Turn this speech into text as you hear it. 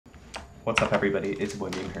What's up, everybody? It's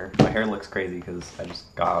William here. My hair looks crazy because I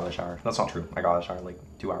just got out of the shower. That's not true. I got out of the shower like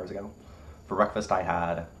 2 hours ago. For breakfast, I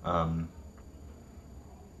had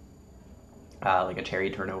like a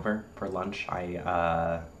cherry turnover. For lunch,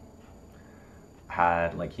 I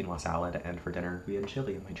had like quinoa salad, and for dinner, we had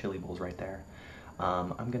chili. My chili bowl's right there.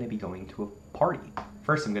 I'm gonna be going to a party.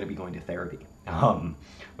 First, I'm gonna be going to therapy,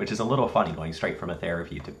 which is a little funny going straight from a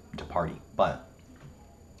therapy to party. But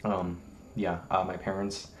yeah, my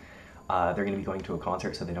parents. They're going to be going to a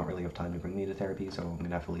concert, so they don't really have time to bring me to therapy, so I'm going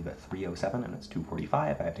to have to leave at 3:07, and it's 2:45. I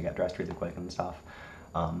have to get dressed really quick and stuff.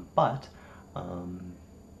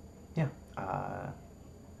 Yeah,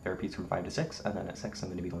 therapy's from 5 to 6, and then at 6 I'm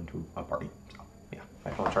going to be going to a party. So, yeah,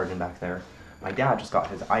 my phone charging back there. My dad just got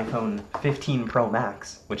his iPhone 15 Pro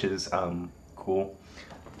Max, which is cool.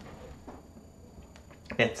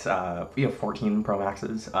 It's, we have 14 Pro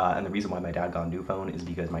Maxes, and the reason why my dad got a new phone is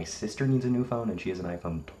because my sister needs a new phone, and she has an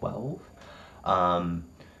iPhone 12.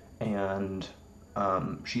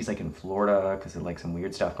 She's like in Florida because of like some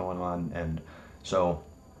weird stuff going on, and so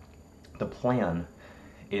the plan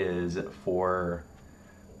is for,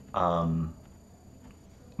 my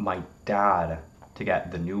dad to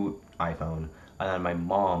get the new iPhone, and then my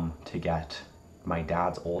mom to get my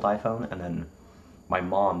dad's old iPhone, and then my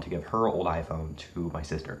mom to give her old iPhone to my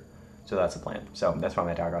sister. So that's the plan. So that's why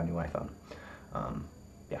my dad got a new iPhone.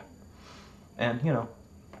 Yeah. And, you know,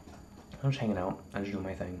 I'm just hanging out. I'm just doing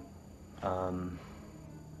my thing.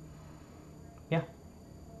 Yeah.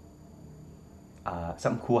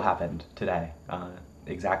 Something cool happened today.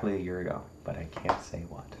 Exactly a year ago. But I can't say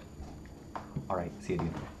what. Alright, see you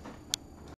again.